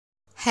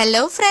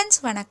Hello friends,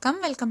 வணக்கம்.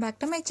 Welcome back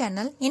to my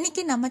channel.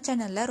 இன்னைக்கு நம்ம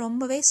சேனல்ல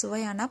ரொம்பவே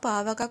சுவையான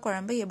பாவக்காய்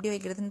குழம்பு எப்படி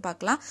வைக்கிறதுன்னு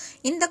பார்க்கலாம்.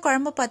 இந்த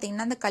குழம்பு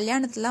பாத்தீங்கன்னா அந்த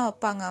கல்யாணத்துல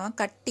வைப்பாங்க,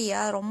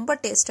 கட்டியா ரொம்ப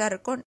டேஸ்டா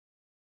இருக்கும்.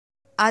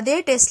 அதே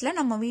டேஸ்ட்ல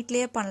நம்ம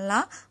வீட்லயே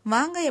பண்ணலாம்.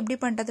 வாங்க எப்படி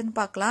பண்றதுன்னு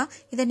பார்க்கலாம்.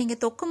 இதை நீங்க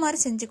தொக்கு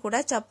மாதிரி செஞ்சு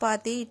கூட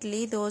சப்பாத்தி,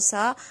 இட்லி,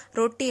 தோசை,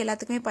 ரொட்டி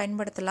எல்லாத்துக்குமே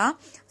பயன்படுத்தலாம்.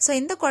 ஸோ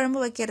இந்த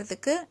குழம்பு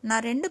வைக்கிறதுக்கு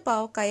நான் 2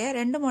 பாவக்காயை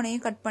 2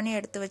 முனையும் கட் பண்ணி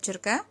எடுத்து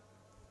வச்சிருக்கேன்.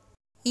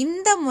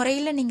 இந்த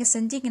முறையில் நீங்கள்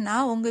செஞ்சீங்கன்னா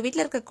உங்கள்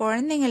வீட்டில் இருக்க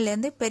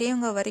குழந்தைங்கள்லேருந்து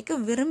பெரியவங்க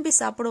வரைக்கும் விரும்பி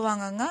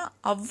சாப்பிடுவாங்கங்க.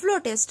 அவ்வளோ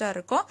டேஸ்ட்டாக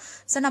இருக்கும்.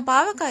 ஸோ நான்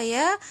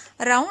பாவக்காயை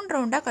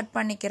ரவுண்டாக கட்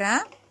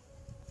பண்ணிக்கிறேன்.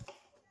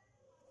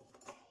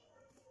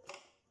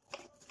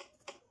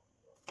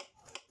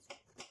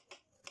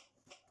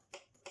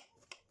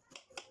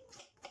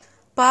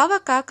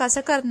 பாவக்காய்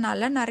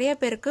கசக்கிறதுனால நிறைய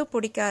பேருக்கு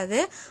பிடிக்காது.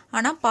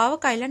 ஆனால்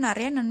பாவக்காயில்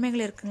நிறைய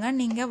நன்மைகள் இருக்குங்க.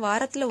 நீங்கள்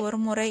வாரத்தில் ஒரு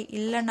முறை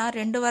இல்லைன்னா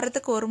 2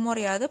 வாரத்துக்கு ஒரு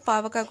முறையாவது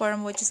பாவக்காய்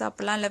குழம்பு வச்சு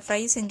சாப்பிட்லாம், இல்லை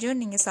ஃப்ரை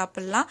செஞ்சும் நீங்கள்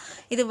சாப்பிட்லாம்.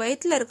 இது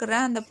வயிற்றில் இருக்கிற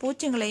அந்த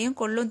பூச்சிங்களையும்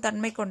கொல்லும்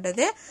தன்மை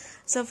கொண்டது.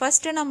 ஸோ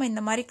ஃபஸ்ட்டு நம்ம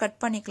இந்த மாதிரி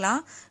கட் பண்ணிக்கலாம்.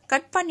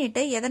 கட்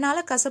பண்ணிவிட்டு எதனால்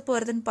கசப்பு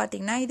வருதுன்னு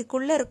பார்த்தீங்கன்னா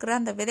இதுக்குள்ளே இருக்கிற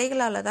அந்த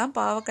விதைகளால் தான்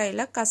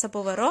பாவக்காயில் கசப்பு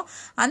வரும்.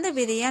 அந்த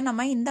விதையை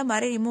நம்ம இந்த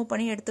மாதிரி ரிமூவ்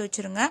பண்ணி எடுத்து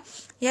வச்சுருங்க.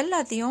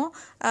 எல்லாத்தையும்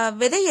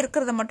விதை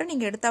இருக்கிறத மட்டும்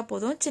நீங்கள் எடுத்தால்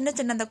போதும். சின்ன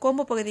சின்ன அந்த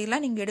கோம்பு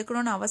பகுதியெல்லாம் நீங்கள்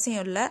எடுக்கணும்னு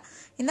அவசியம் இல்லை.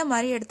 இந்த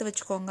மாதிரி எடுத்து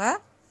வச்சுக்கோங்க.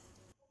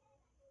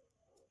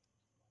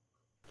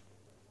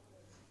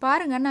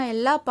 பாருங்க, நான்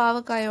எல்லா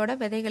பாவக்காயோட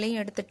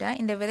விதைகளையும் எடுத்துட்டேன்.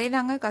 இந்த விதை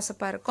தாங்க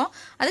கசப்பாக இருக்கும்.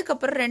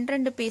 அதுக்கப்புறம்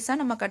 2 பீஸாக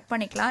நம்ம கட்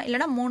பண்ணிக்கலாம்,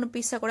 இல்லைனா 3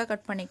 பீஸாக கூட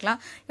கட் பண்ணிக்கலாம்.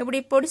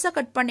 இப்படி பொடிசாக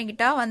கட்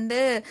பண்ணிக்கிட்டா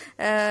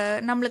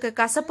நம்மளுக்கு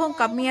கசப்பும்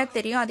கம்மியாக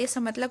தெரியும். அதே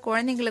சமயத்தில்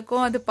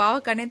குழந்தைங்களுக்கும் அது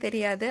பாவக்கானே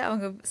தெரியாது,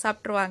 அவங்க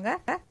சாப்பிட்ருவாங்க.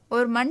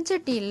 ஒரு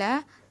மண்சட்டியில்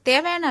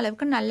தேவையான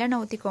அளவுக்கு நல்லெண்ணெய்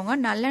ஊற்றிக்கோங்க.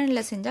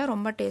 நல்லெண்ணெயில் செஞ்சால்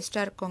ரொம்ப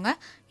டேஸ்ட்டாக இருக்குங்க.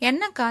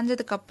 எண்ணெய்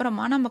காஞ்சதுக்கு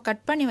அப்புறமா நம்ம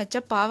கட் பண்ணி வச்ச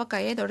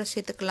பாவக்காயை இதோட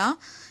சேர்த்துக்கலாம்.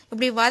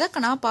 இப்படி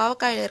வதக்கினா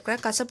பாவக்காயில் இருக்கிற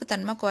கசப்பு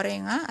தன்மை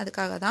குறையுங்க,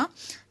 அதுக்காக தான்.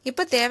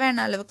 இப்போ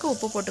தேவையான அளவுக்கு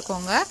உப்பு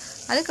போட்டுக்கோங்க.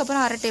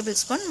 அதுக்கப்புறம் 1/2 டேபிள்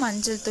ஸ்பூன்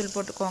மஞ்சள் தூள்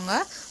போட்டுக்கோங்க.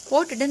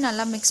 போட்டுட்டு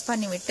நல்லா மிக்ஸ்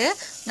பண்ணி விட்டு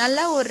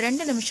நல்லா ஒரு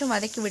 2 நிமிஷம்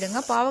வதக்கி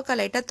விடுங்க. பாவக்காய்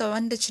லைட்டாக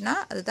துவந்துச்சுன்னா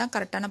அதுதான்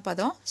கரெக்டான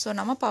பதம். ஸோ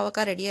நம்ம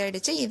பாவக்காய் ரெடி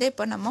ஆகிடுச்சு. இதை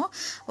இப்போ நம்ம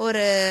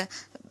ஒரு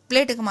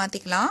பிளேட்டுக்கு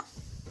மாற்றிக்கலாம்.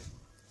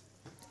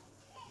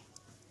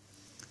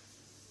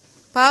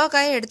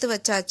 பாவக்காயை எடுத்து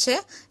வச்சாச்சு.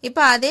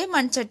 இப்போ அதே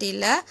மண்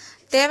சட்டியில்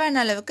தேவையான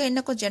அளவுக்கு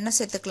இன்னும் கொஞ்சம் எண்ணெய்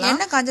சேர்த்துக்கலாம்.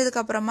 எண்ணெய்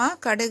காஞ்சதுக்கு அப்புறமா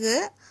கடுகு,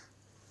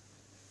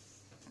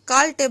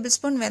 1/4 டேபிள்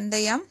ஸ்பூன்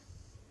வெந்தயம்,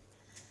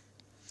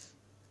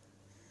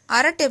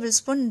 1/2 டேபிள்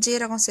ஸ்பூன்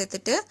ஜீரகம்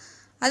சேர்த்துட்டு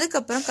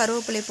அதுக்கப்புறம்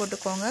கருவேப்பிலை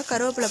போட்டுக்கோங்க.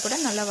 கருவேப்பிலை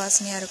போட நல்லா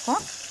வாசனையாக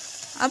இருக்கும்.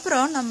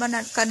 அப்புறம்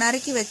நம்ம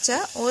நறுக்கி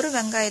வச்ச ஒரு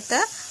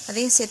வெங்காயத்தை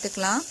அதையும்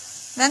சேர்த்துக்கலாம்.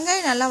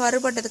 வெங்காயம் நல்லா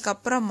வறுபட்டதுக்கு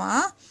அப்புறமா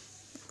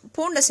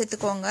பூண்டை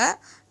சேர்த்துக்கோங்க.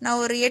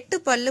 நான் ஒரு 8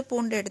 பல்லு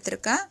பூண்டு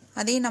எடுத்திருக்கேன்,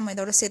 அதையும் நம்ம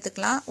இதோட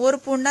சேர்த்துக்கலாம். ஒரு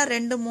பூண்டா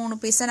 2-3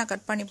 பீஸாக நான்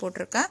கட் பண்ணி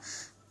போட்டிருக்கேன்.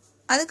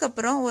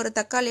 அதுக்கப்புறம் ஒரு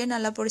தக்காளியை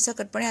நல்லா பொடிசாக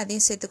கட் பண்ணி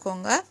அதையும்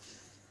சேர்த்துக்கோங்க.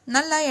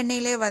 நல்லா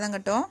எண்ணெயிலே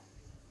வதங்கட்டும்.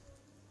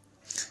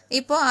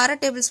 இப்போ 1/2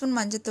 டேபிள் ஸ்பூன்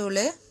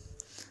மஞ்சத்தூள்,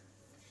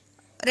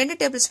 2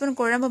 டேபிள் ஸ்பூன்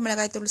குழம்பு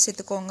மிளகாய் தூள்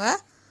சேர்த்துக்கோங்க.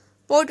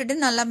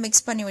 போட்டுட்டு நல்லா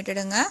மிக்ஸ் பண்ணி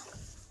விட்டுடுங்க.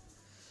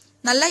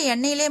 நல்லா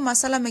எண்ணெயிலே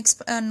மசாலா மிக்ஸ்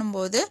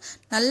பண்ணும்போது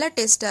நல்லா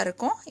டேஸ்ட்டாக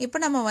இருக்கும். இப்போ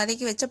நம்ம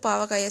வதக்கி வச்ச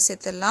பாவக்காயை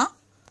சேர்த்துடலாம்.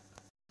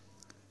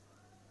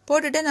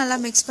 போட்டுட்டு நல்லா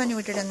மிக்ஸ் பண்ணி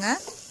விட்டுடுங்க.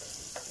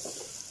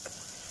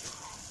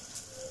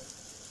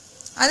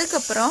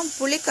 அதுக்கப்புறம்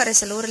புளி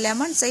கரைசல், ஒரு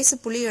லெமன் சைஸ்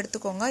புளி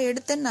எடுத்துக்கோங்க.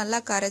 எடுத்து நல்லா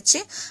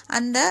கரைச்சி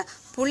அந்த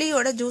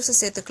புளியோட ஜூஸை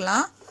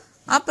சேர்த்துக்கலாம்.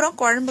 அப்புறம்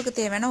குழம்புக்கு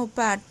தேவையான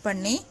உப்பை ஆட்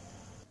பண்ணி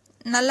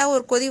நல்லா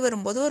ஒரு கொதி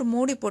வரும்போது ஒரு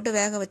மூடி போட்டு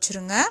வேக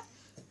வச்சுருங்க.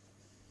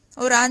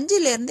 ஒரு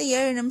 5லேருந்து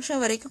 7 நிமிஷம்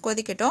வரைக்கும்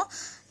கொதிக்கட்டும்.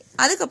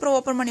 அதுக்கப்புறம்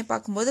ஓப்பன் பண்ணி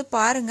பார்க்கும்போது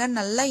பாருங்கள்,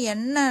 நல்லா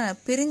எண்ணெய்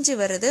பிரிஞ்சு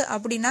வருது.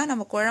 அப்படின்னா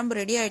நம்ம குழம்பு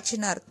ரெடி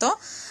ஆயிடுச்சுன்னு அர்த்தம்.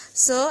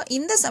 ஸோ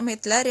இந்த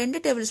சமயத்தில்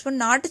 2 டேபிள்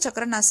ஸ்பூன் நாட்டு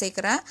சர்க்கரை நான்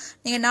சேர்க்குறேன்.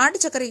 நீங்கள்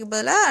நாட்டு சர்க்கரைக்கு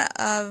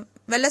பதிலாக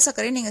வெள்ளை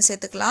சர்க்கரையும் நீங்கள்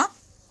சேர்த்துக்கலாம்.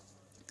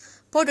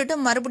 போட்டுட்டு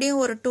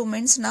மறுபடியும் ஒரு 2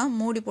 மினிட்ஸ் நான்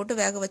மூடி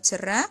போட்டு வேக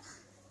வச்சிடுறேன்.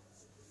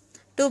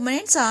 2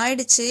 மினிட்ஸ்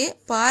ஆயிடுச்சு.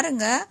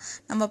 பாருங்க,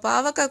 நம்ம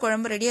பாவக்காய்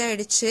குழம்பு ரெடி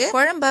ஆயிடுச்சு.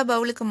 குழம்ப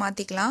பவுலுக்கு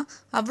மாத்திக்கலாம்.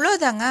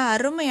 அவ்வளோதாங்க,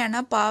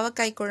 அருமையான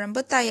பாவக்காய்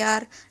குழம்பு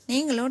தயார்.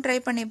 நீங்களும் ட்ரை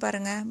பண்ணி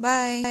பாருங்க.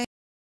 பாய்.